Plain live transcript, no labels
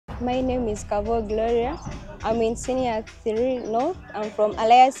My name is Kavo Gloria. I'm in Senior 3 North. I'm from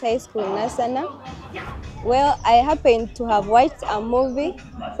Alliance High School, Nansana. Well, I happened to have watched a movie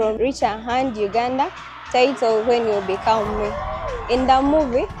from Richard Hand, Uganda, titled When You Become Me. In the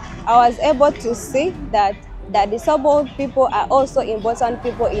movie, I was able to see that the disabled people are also important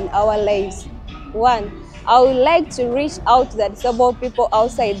people in our lives. One, I would like to reach out to the disabled people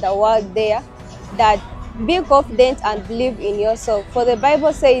outside the world there that be confident and believe in yourself. For the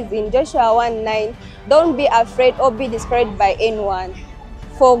Bible says in Joshua 1:9, don't be afraid or be discouraged by anyone.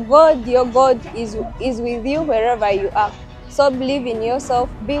 For God, your God is with you wherever you are. So believe in yourself,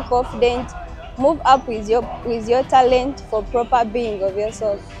 be confident, move up with your talent for proper being of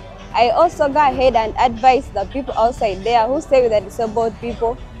yourself. I also go ahead and advise the people outside there who stay with the disabled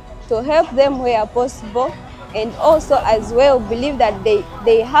people to help them where possible, and also as well believe that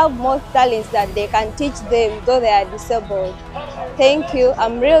they have more talents that they can teach them though they are disabled. Thank you.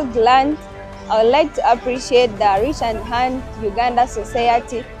 I'm real glad. I would like to appreciate the Rich and Hand Uganda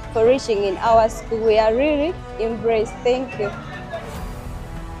Society for reaching in our school. We are really embraced. Thank you.